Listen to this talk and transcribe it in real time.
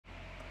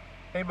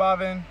Hey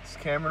Bhavin, it's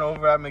Cameron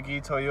over at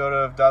McGee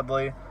Toyota of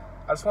Dudley.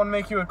 I just want to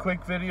make you a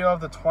quick video of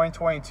the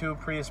 2022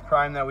 Prius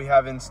Prime that we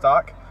have in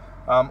stock.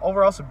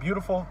 Overall, it's a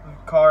beautiful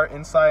car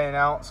inside and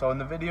out. So in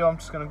the video, I'm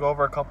just going to go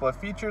over a couple of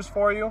features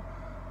for you.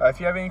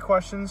 If you have any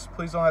questions,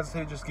 please don't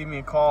hesitate. Just give me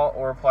a call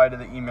or reply to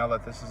the email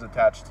that this is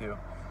attached to.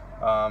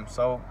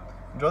 So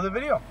enjoy the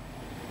video.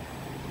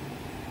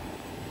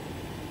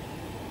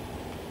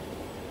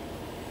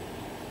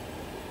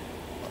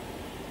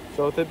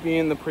 So with it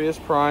being the Prius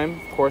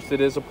Prime, of course it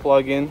is a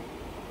plug-in.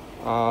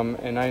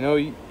 And I know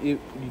you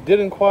did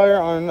inquire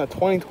on a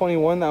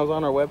 2021 that was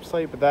on our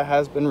website, but that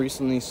has been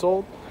recently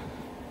sold.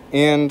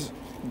 And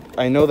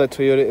I know that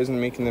Toyota isn't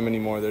making them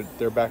anymore.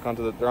 They're back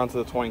onto the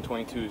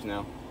 2022s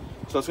now.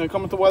 So it's going to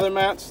come with the weather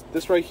mats.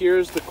 This right here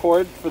is the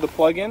cord for the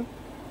plug-in.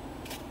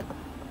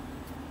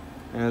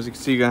 And as you can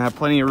see, you're going to have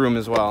plenty of room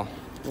as well.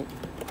 Oh,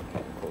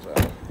 close that.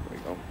 There we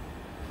go.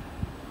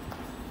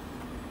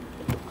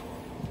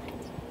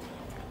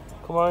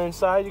 Come on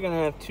inside, you're going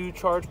to have 2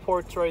 charge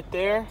ports right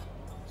there,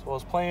 as well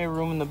as plenty of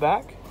room in the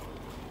back.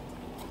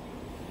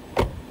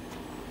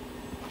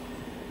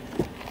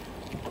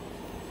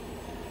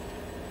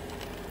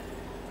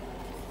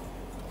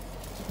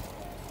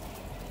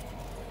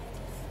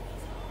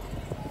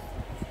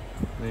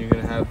 Then you're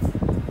going to have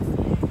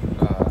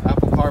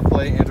Apple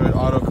CarPlay, Android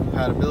Auto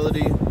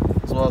compatibility,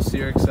 as well as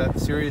Sirius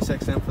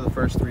XM for the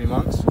first 3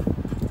 months.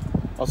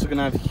 Also going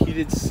to have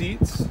heated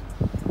seats.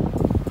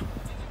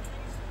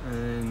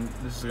 And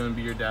this is going to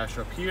be your dash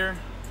up here.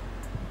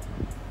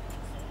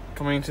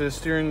 Coming to the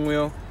steering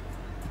wheel,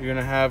 you're going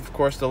to have, of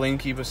course, the lane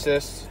keep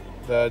assist,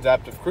 the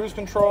adaptive cruise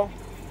control,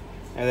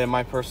 and then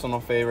my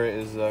personal favorite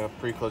is the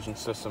pre-collision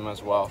system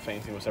as well. If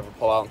anything was ever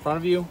pull out in front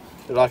of you,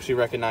 it'll actually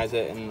recognize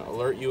it and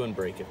alert you and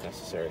brake if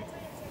necessary.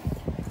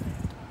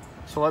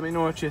 So let me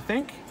know what you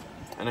think,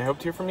 and I hope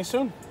to hear from you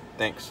soon.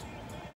 Thanks.